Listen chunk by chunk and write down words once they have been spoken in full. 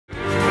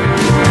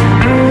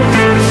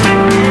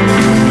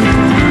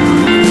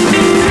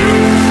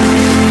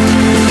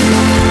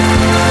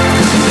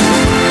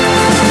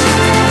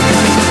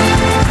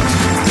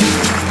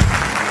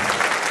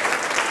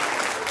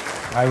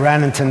I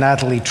ran into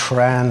Natalie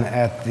Tran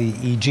at the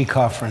EG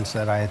conference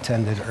that I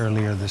attended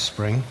earlier this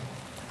spring.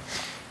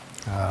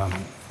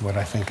 What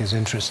I think is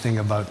interesting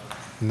about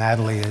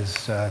Natalie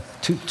is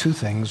two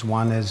things.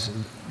 One is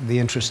the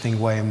interesting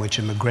way in which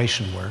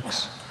immigration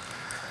works.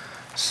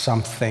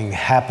 Something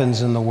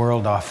happens in the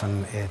world,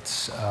 often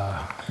it's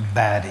a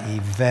bad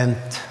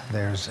event.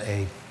 There's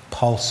a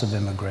pulse of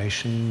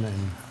immigration.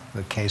 In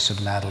the case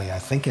of Natalie, I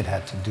think it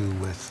had to do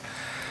with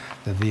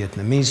the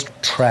Vietnamese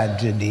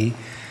tragedy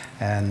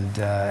and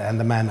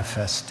the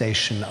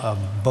manifestation of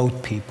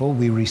boat people.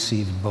 We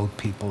received boat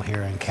people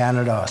here in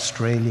Canada.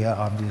 Australia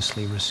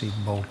obviously received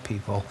boat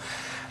people.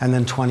 And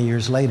then 20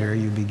 years later,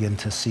 you begin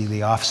to see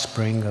the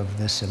offspring of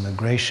this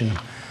immigration,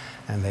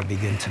 and they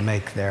begin to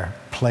make their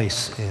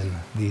place in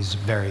these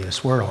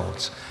various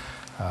worlds.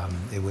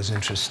 It was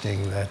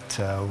interesting that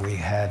we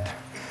had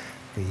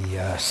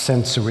the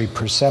sensory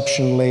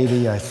perception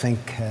lady, I think,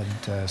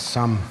 had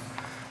some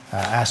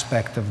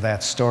aspect of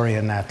that story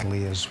in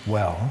Natalie as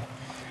well.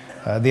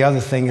 The other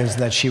thing is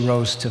that she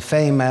rose to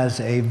fame as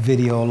a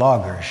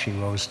videologger. She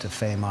rose to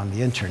fame on the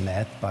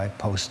internet by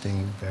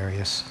posting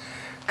various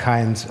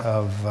kinds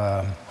of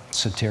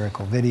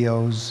satirical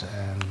videos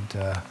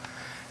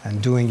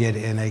and doing it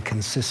in a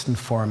consistent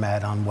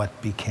format on what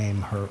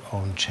became her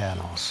own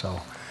channel. So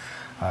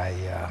I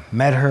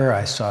met her,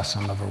 I saw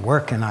some of her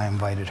work, and I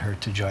invited her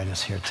to join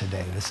us here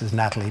today. This is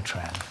Natalie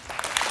Tran.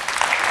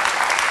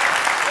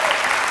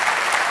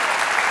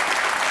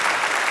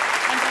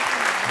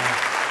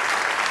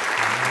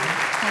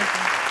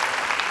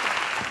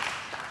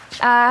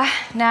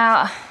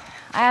 Now,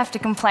 I have to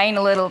complain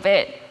a little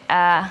bit.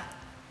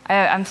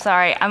 I'm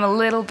sorry, I'm a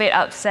little bit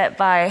upset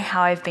by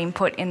how I've been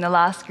put in the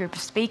last group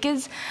of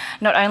speakers,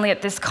 not only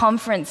at this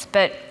conference,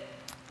 but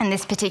in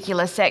this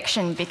particular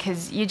section,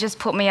 because you just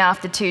put me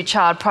after two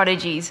child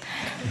prodigies.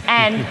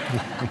 And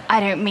I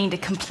don't mean to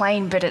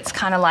complain, but it's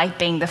kind of like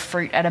being the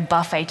fruit at a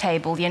buffet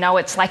table, you know?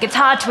 It's like, it's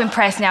hard to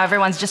impress now.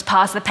 Everyone's just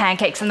passed the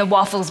pancakes and the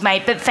waffles,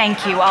 mate, but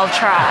thank you, I'll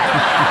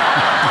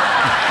try.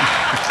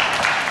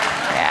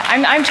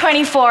 I'm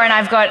 24 and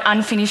I've got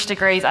unfinished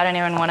degrees. I don't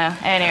even want to,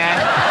 anyway.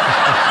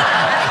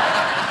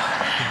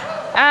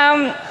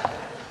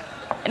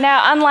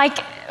 Now,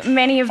 unlike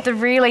many of the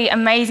really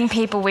amazing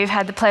people we've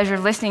had the pleasure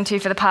of listening to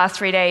for the past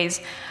 3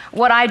 days,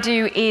 what I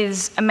do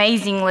is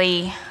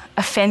amazingly,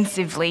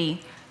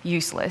 offensively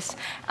useless.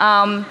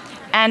 And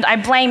I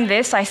blame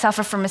this. I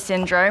suffer from a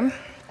syndrome.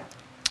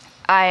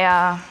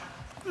 I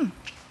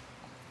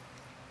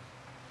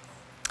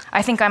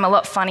think I'm a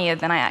lot funnier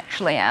than I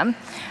actually am.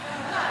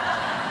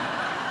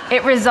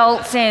 It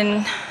results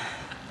in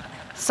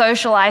it's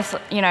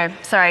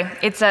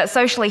a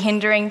socially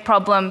hindering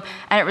problem,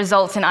 and it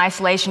results in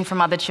isolation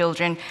from other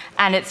children,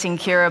 and it's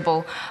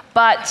incurable.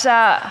 But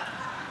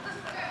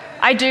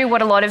I do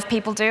what a lot of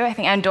people do. I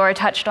think Andorra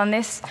touched on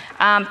this.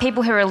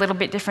 People who are a little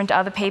bit different to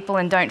other people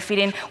and don't fit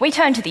in, we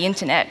turn to the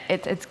internet.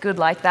 It's good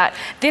like that.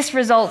 This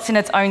results in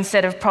its own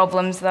set of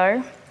problems,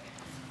 though.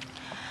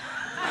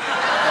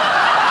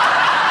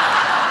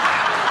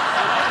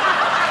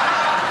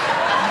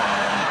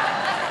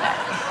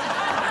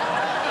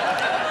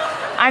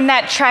 I'm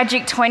that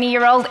tragic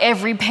 20-year-old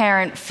every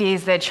parent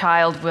fears their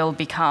child will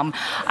become.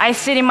 I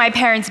sit in my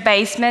parents'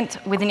 basement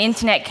with an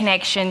internet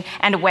connection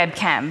and a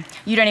webcam.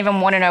 You don't even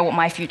want to know what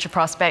my future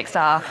prospects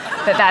are,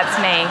 but that's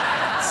me.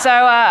 So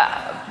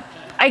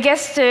I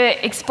guess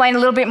to explain a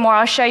little bit more,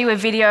 I'll show you a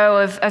video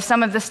of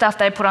some of the stuff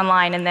they put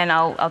online, and then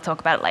I'll talk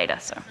about it later.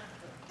 So.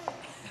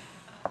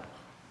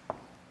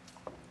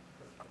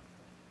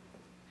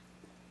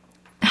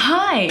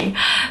 Hi.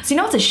 So you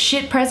know what's a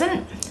shit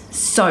present?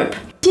 Soap.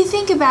 If you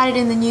think about it,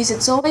 in the news,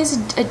 it's always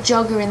a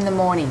jogger in the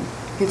morning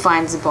who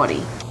finds the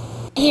body.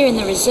 Here in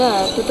the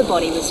reserve that the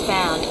body was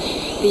found.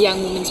 The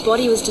young woman's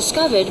body was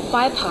discovered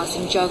by a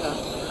passing jogger.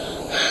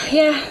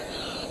 Yeah,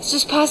 it's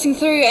just passing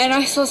through and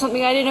I saw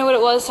something, I didn't know what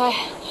it was, so I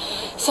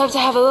decided to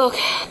have a look.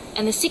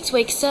 And the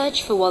 6-week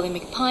search for Wally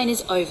McPine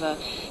is over.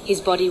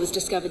 His body was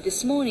discovered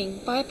this morning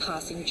by a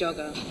passing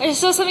jogger. I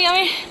just saw something,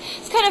 I mean,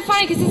 it's kind of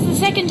funny because this is the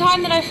second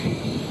time that I've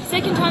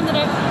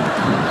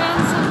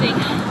found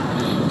something.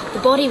 The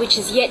body, which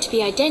is yet to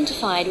be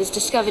identified, was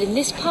discovered in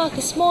this park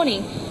this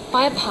morning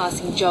by a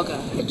passing jogger.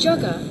 A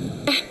jogger?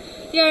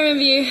 Yeah, I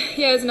remember you.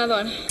 Yeah, there's another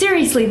one.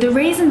 Seriously, the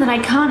reason that I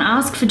can't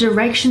ask for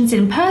directions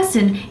in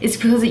person is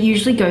because it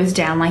usually goes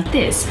down like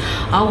this.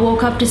 I'll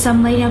walk up to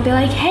some lady, I'll be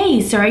like,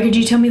 hey, sorry, could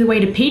you tell me the way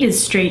to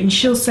Peters Street? And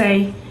she'll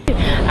say,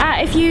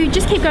 if you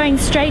just keep going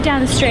straight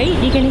down the street,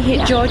 you're going to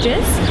hit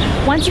George's.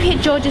 Once you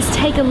hit George's,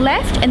 take a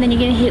left, and then you're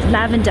going to hit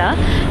Lavender.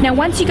 Now,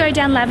 once you go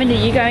down Lavender,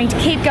 you're going to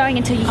keep going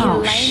until you hit a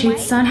laneway. Oh, shit,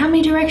 son. How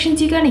many directions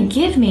are you going to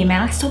give me,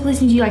 man? I stopped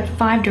listening to you like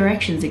 5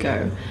 directions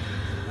ago.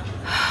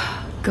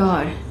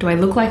 God, do I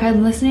look like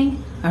I'm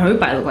listening? I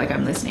hope I look like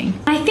I'm listening.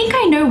 I think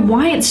I know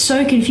why it's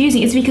so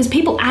confusing. It's because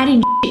people add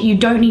in shit you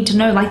don't need to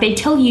know. Like, they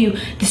tell you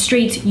the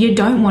streets you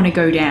don't want to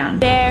go down.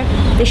 There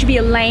should be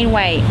a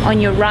laneway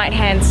on your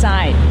right-hand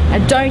side.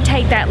 Now, don't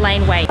take that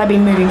laneway. I've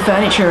been moving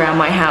furniture around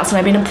my house and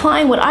I've been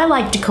applying what I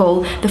like to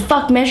call the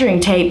fuck measuring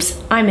tape's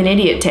I'm an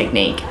idiot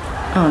technique.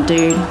 Oh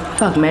dude,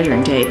 fuck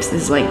measuring tapes.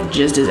 This is like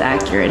just as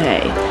accurate,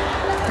 hey.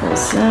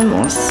 Awesome,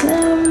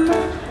 awesome.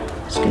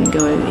 Just gonna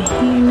go over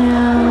here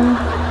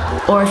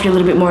now. Or if you're a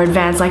little bit more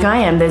advanced like I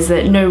am, there's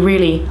the no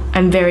really,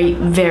 I'm very,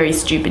 very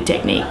stupid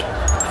technique.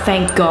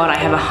 Thank God I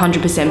have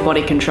 100%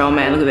 body control,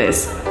 man, look at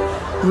this.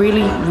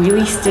 Really,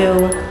 really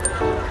still.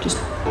 Just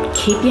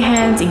keep your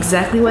hands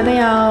exactly where they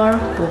are.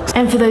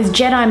 And for those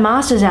Jedi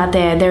masters out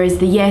there, there is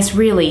the yes,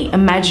 really,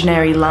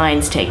 imaginary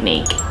lines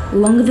technique.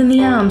 Longer than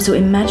the arm, so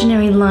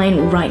imaginary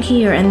line right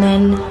here, and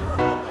then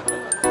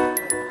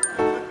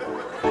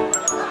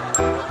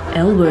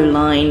elbow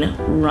line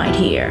right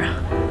here.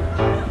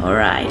 All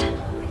right.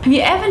 Have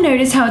you ever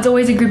noticed how it's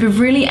always a group of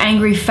really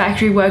angry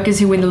factory workers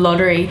who win the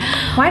lottery?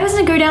 Why doesn't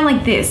it go down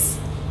like this?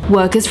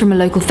 Workers from a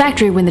local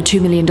factory win the $2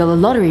 million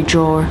lottery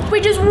draw. We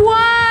just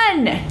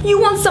won! You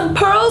want some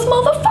pearls,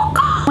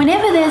 motherfucker?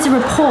 Whenever there's a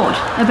report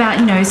about,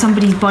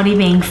 somebody's body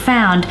being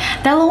found,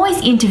 they'll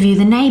always interview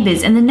the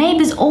neighbours, and the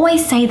neighbours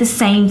always say the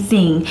same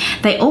thing.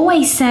 They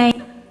always say,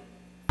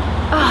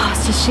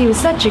 Oh, so she was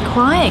such a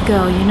quiet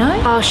girl,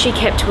 Oh, she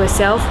kept to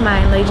herself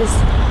mainly,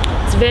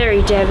 it's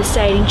very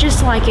devastating,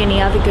 just like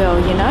any other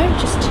girl,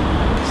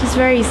 Just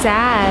very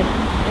sad.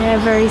 Yeah,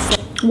 very sad.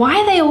 why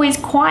are they always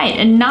quiet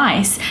and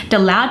nice? Do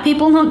loud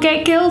people not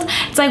get killed?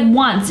 It's like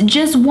once,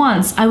 just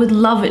once, I would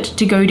love it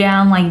to go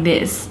down like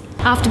this.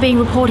 After being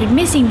reported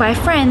missing by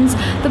friends,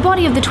 the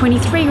body of the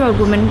 23-year-old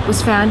woman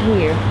was found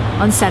here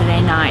on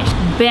Saturday night.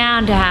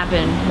 Bound to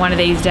happen one of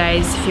these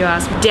days, if you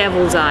ask me.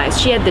 Devil's eyes.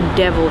 She had the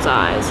devil's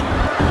eyes.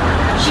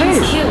 She was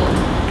killed.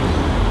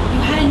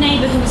 You had a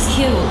neighbour who was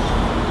killed.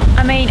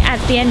 I mean, at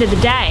the end of the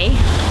day,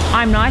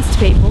 I'm nice to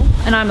people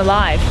and I'm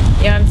alive.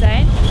 You know what I'm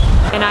saying?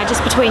 And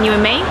just between you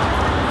and me,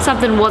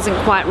 something wasn't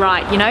quite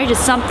right,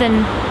 Just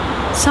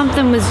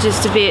something was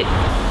just a bit...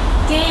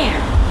 There.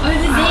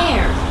 Over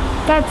there.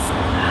 That's...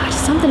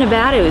 something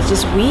about it was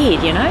just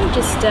weird,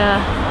 Just,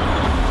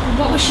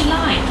 What was she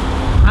like?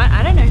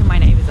 I don't know who my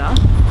neighbours are.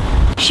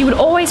 She would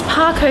always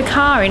park her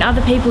car in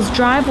other people's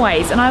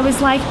driveways, and I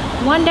was like,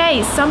 one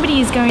day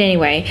somebody is going...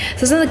 Anyway, so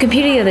I was on the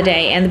computer the other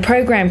day, and the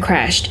program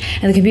crashed,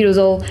 and the computer was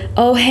all,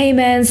 oh, hey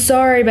man,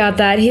 sorry about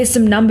that, here's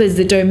some numbers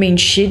that don't mean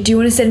shit, do you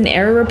want to send an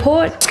error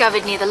report?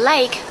 Discovered near the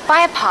lake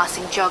by a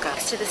passing jogger.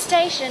 To the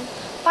station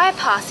by a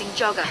passing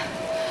jogger.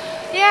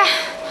 Yeah,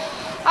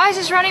 I was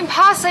just running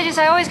past,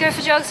 I always go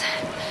for jogs.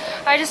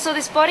 I just saw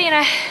this body and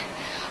I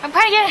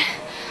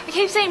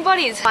keep seeing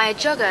bodies. By a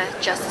jogger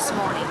just this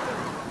morning.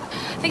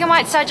 I think I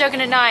might start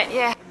jogging at night,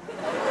 yeah.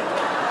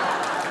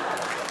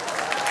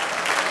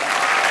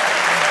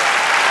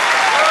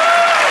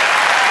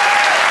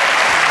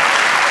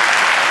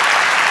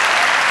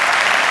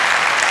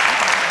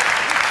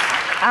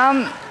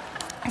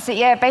 So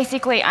yeah,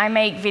 basically I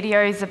make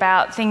videos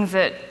about things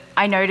that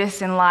I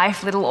notice in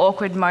life, little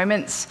awkward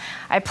moments.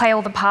 I play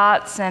all the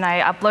parts and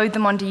I upload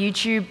them onto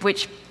YouTube,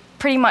 which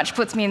pretty much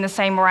puts me in the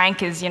same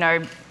rank as,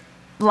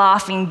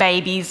 laughing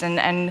babies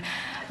and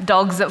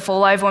dogs that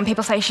fall over. When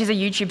people say she's a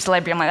YouTube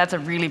celebrity, I'm like, that's a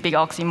really big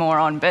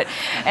oxymoron. But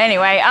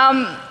anyway,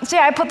 so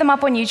yeah, I put them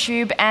up on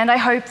YouTube and I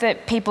hope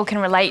that people can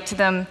relate to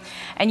them.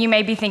 And you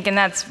may be thinking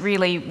that's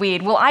really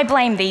weird. Well, I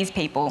blame these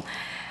people.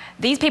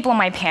 These people are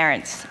my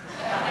parents.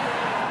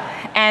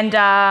 And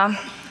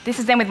this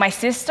is them with my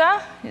sister,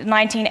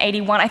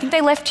 1981. I think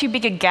they left too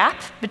big a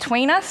gap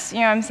between us, you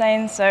know what I'm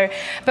saying? So,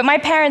 but my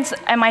parents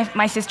and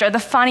my sister are the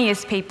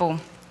funniest people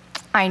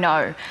I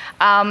know.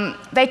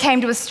 They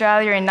came to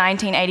Australia in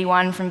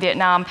 1981 from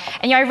Vietnam.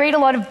 And I read a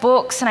lot of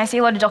books and I see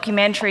a lot of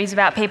documentaries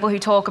about people who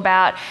talk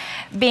about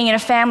being in a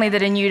family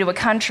that are new to a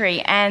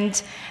country.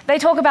 And they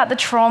talk about the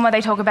trauma,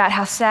 they talk about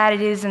how sad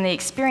it is and the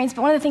experience,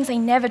 but one of the things they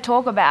never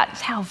talk about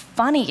is how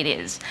funny it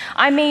is.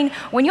 I mean,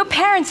 when your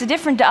parents are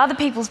different to other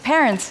people's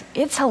parents,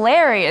 it's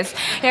hilarious.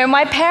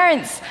 My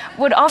parents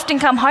would often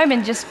come home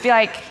and just be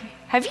like,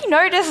 have you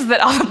noticed that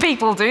other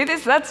people do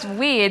this? That's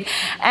weird.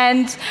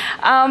 And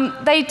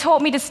they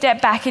taught me to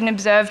step back and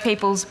observe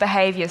people's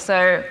behaviour.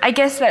 So I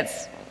guess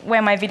that's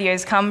where my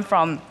videos come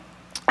from.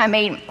 I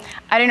mean,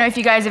 I don't know if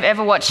you guys have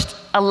ever watched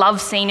a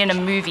love scene in a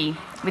movie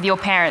with your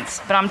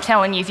parents, but I'm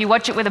telling you, if you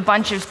watch it with a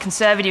bunch of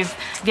conservative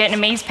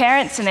Vietnamese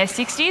parents in their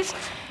 60s,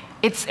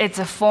 it's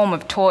a form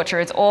of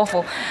torture, it's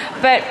awful.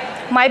 But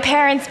my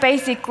parents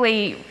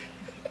basically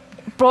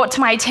brought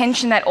to my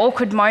attention that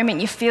awkward moment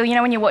you feel,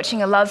 when you're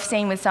watching a love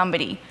scene with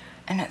somebody,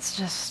 and it's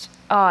just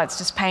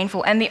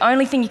painful. And the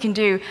only thing you can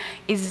do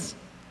is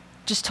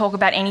just talk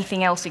about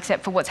anything else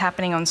except for what's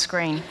happening on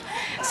screen.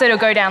 So it'll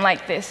go down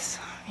like this.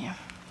 Yeah.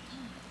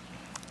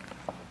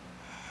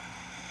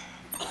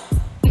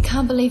 I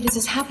can't believe this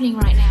is happening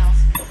right now.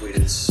 I've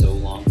waited so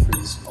long for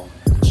this moment.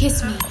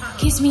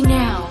 Kiss me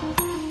now.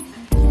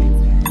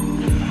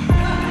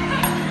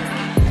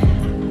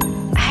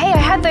 Hey, I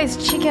had those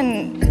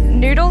chicken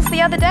noodles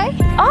the other day.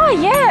 Oh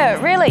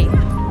yeah, really?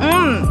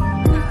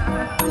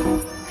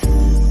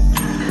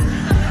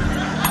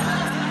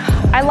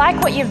 I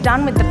like what you've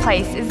done with the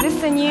place. Is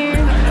this a new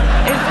thing?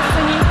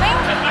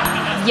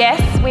 Yes,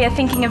 we are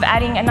thinking of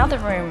adding another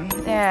room.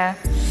 Yeah.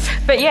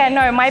 But yeah,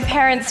 no, my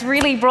parents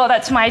really brought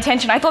that to my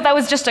attention. I thought that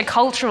was just a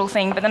cultural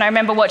thing, but then I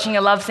remember watching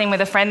a love scene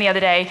with a friend the other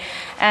day,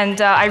 and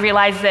I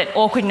realized that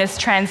awkwardness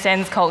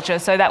transcends culture,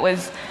 so that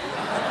was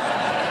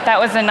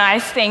a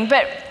nice thing.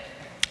 But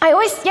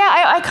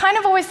I kind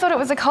of always thought it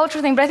was a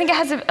cultural thing, but I think it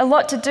has a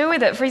lot to do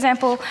with it. For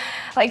example,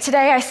 like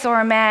today I saw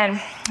a man,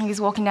 he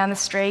was walking down the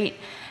street,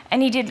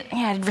 and he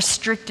had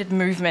restricted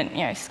movement.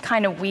 You know, it's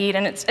kind of weird,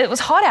 and it was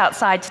hot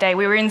outside today.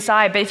 We were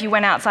inside, but if you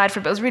went outside for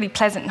a bit, it was really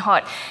pleasant and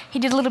hot. He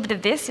did a little bit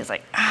of this, he was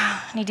like,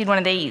 and he did one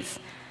of these.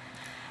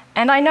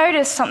 And I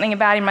noticed something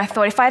about him. I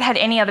thought, if I'd had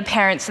any other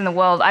parents in the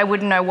world, I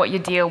wouldn't know what your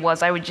deal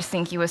was. I would just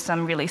think you were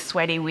some really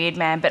sweaty, weird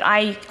man. But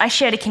I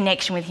shared a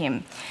connection with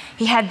him.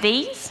 He had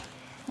these.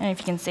 I don't know if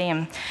you can see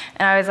him.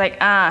 And I was like,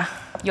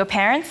 your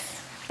parents,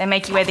 they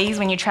make you wear these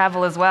when you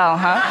travel as well,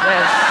 huh?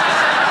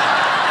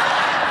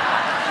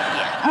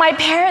 My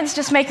parents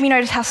just make me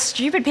notice how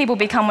stupid people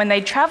become when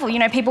they travel. You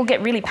know, people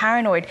get really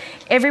paranoid.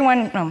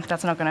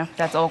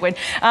 That's awkward.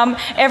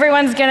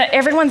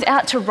 Everyone's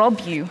out to rob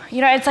you.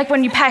 You know, it's like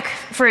when you pack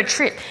for a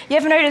trip. You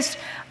ever noticed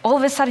all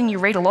of a sudden you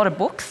read a lot of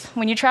books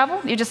when you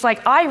travel? You're just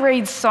like, I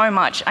read so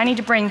much. I need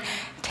to bring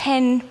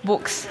 10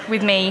 books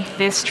with me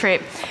this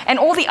trip. And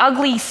all the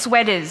ugly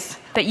sweaters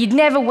that you'd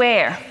never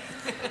wear.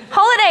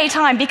 Holiday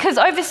time, because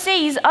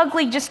overseas,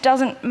 ugly just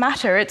doesn't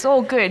matter. It's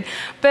all good.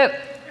 But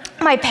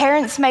my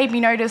parents made me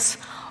notice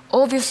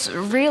all this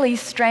really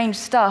strange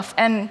stuff,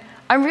 and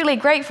I'm really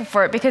grateful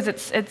for it because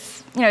it's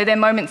you know, they're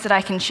moments that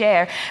I can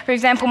share. For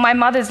example, my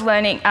mother's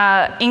learning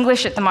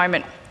English at the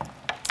moment,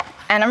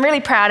 and I'm really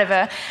proud of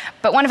her,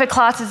 but one of her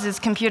classes is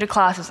computer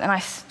classes,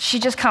 and she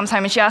just comes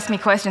home and she asks me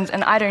questions,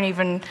 and I don't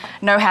even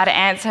know how to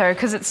answer her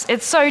because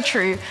it's so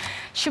true.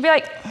 She'll be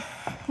like,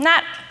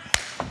 Nat,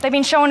 they've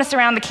been showing us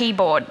around the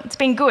keyboard. It's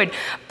been good.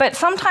 But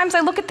sometimes I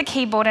look at the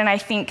keyboard and I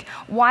think,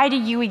 why do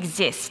you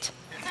exist?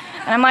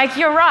 And I'm like,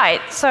 you're right.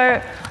 So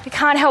I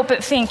can't help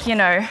but think, you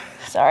know,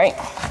 sorry.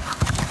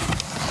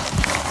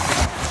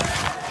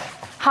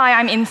 Hi,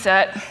 I'm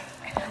insert.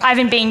 I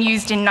haven't been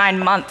used in 9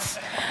 months.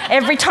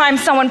 Every time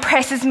someone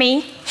presses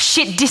me,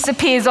 shit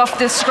disappears off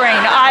the screen.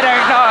 I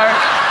don't know.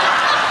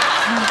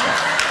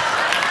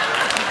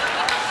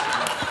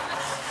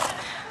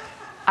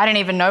 I don't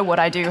even know what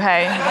I do,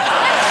 hey?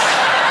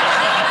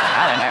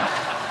 I don't know.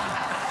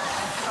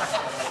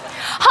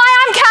 Hi,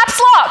 I'm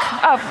Caps Lock.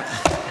 Oh.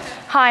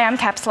 Hi, I'm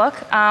Caps Lock.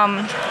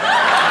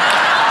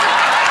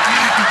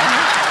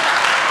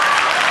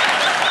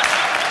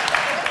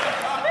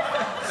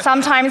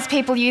 Sometimes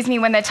people use me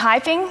when they're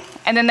typing,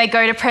 and then they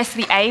go to press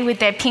the A with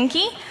their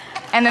pinky,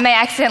 and then they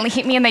accidentally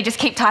hit me, and they just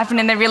keep typing,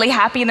 and they're really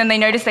happy, and then they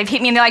notice they've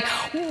hit me, and they're like,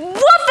 what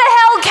the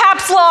hell,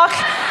 Caps Lock?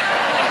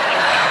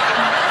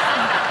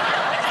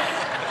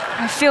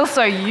 I feel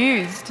so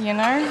used, you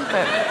know?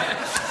 But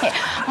yeah.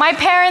 My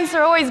parents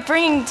are always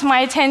bringing to my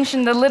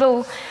attention the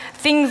little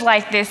things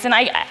like this, and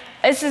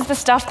this is the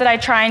stuff that I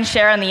try and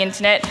share on the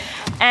internet.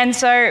 And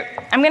so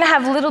I'm going to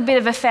have a little bit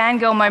of a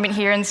fangirl moment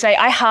here and say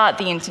I heart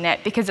the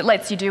internet because it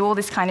lets you do all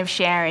this kind of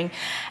sharing.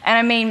 And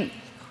I mean,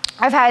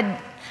 I've had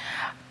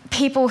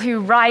people who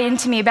write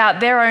into me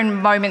about their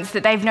own moments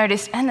that they've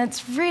noticed, and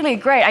it's really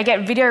great. I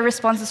get video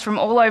responses from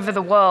all over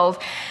the world.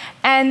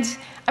 And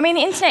I mean,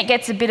 the internet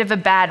gets a bit of a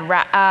bad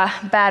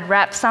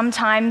rap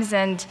sometimes,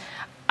 and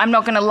I'm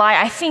not going to lie,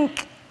 I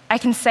think I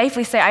can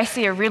safely say I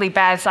see a really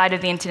bad side of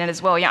the internet as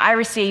well. You know, I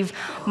receive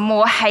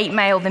more hate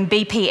mail than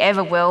BP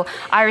ever will.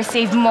 I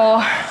receive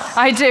more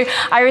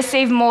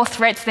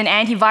threats than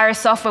antivirus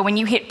software. When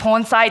you hit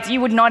porn sites,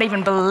 you would not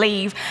even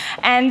believe.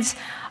 And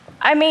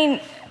I mean,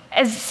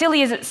 as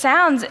silly as it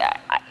sounds,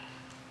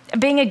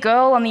 being a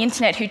girl on the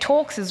internet who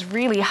talks is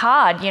really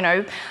hard, you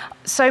know.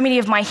 So many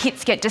of my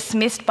hits get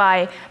dismissed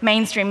by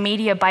mainstream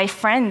media, by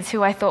friends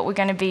who I thought were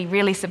going to be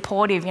really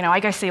supportive. You know, I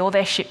go see all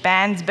their shit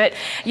bands, but,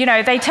 you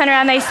know, they turn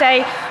around and they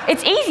say,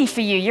 it's easy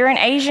for you, you're an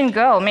Asian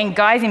girl. I mean,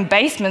 guys in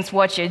basements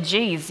watch you,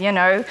 geez, you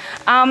know.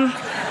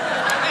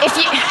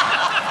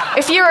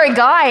 If you were a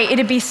guy,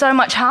 it'd be so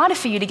much harder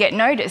for you to get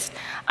noticed.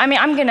 I mean,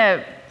 I'm going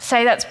to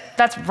say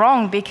that's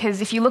wrong because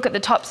if you look at the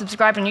top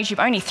subscribers on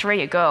YouTube, only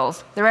 3 are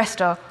girls. The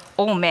rest are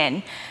all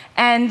men.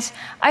 And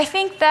I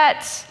think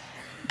that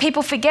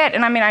people forget,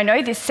 and I mean, I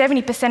know this,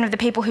 70% of the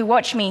people who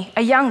watch me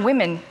are young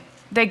women.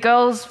 They're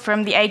girls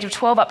from the age of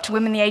 12 up to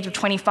women the age of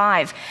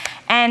 25.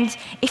 And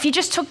if you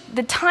just took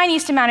the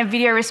tiniest amount of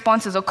video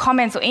responses or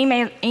comments or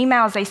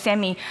emails they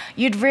send me,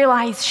 you'd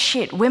realize,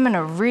 shit, women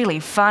are really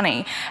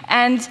funny.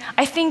 And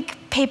I think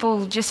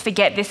people just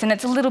forget this, and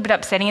it's a little bit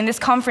upsetting. And this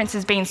conference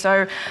has been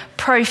so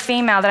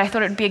pro-female that I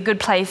thought it would be a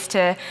good place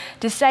to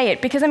say it.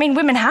 Because, I mean,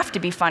 women have to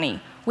be funny.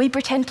 We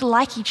pretend to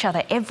like each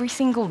other every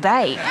single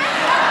day.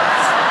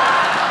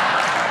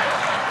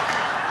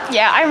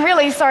 Yeah, I'm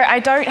really sorry. I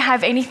don't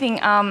have anything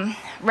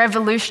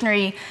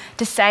revolutionary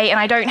to say, and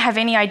I don't have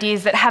any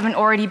ideas that haven't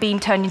already been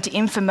turned into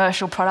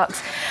infomercial products.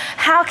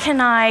 How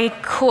can I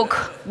cook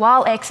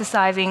while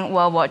exercising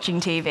while watching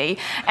TV?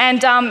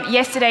 And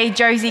yesterday,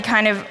 Josie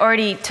kind of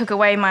already took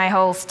away my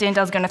whole stint.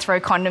 I was going to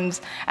throw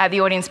condoms at the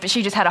audience, but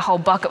she just had a whole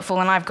bucket full,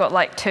 and I've got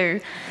like 2.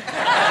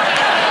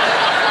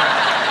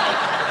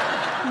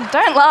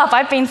 Don't laugh,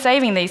 I've been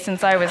saving these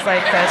since I was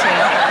like 13.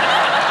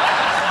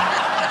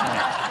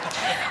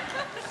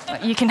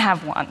 You can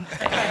have one.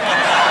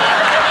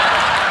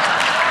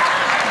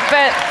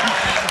 But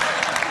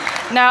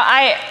no,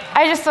 I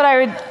just thought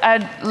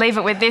I'd leave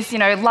it with this. You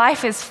know,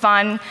 life is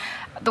fun.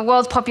 The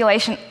world's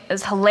population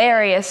is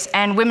hilarious,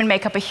 and women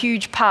make up a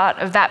huge part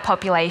of that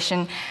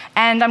population.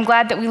 And I'm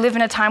glad that we live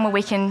in a time where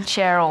we can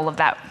share all of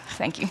that.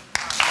 Thank you.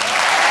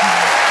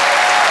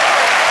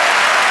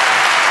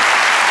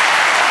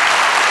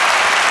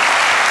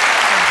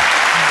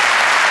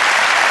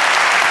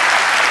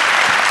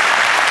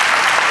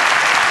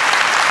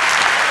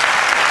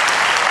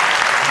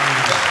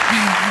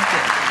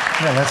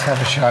 Yeah, let's have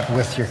a shot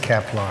with your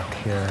cap lock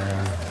here.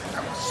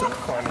 That was so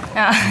funny.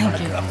 Thank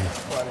you.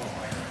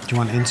 Do you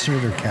want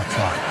insert or cap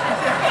lock?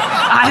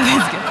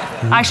 That's good.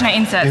 Actually, no,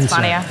 insert's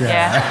funnier.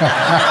 Yeah.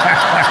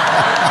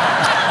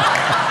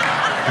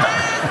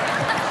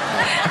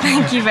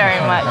 Thank you very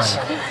much.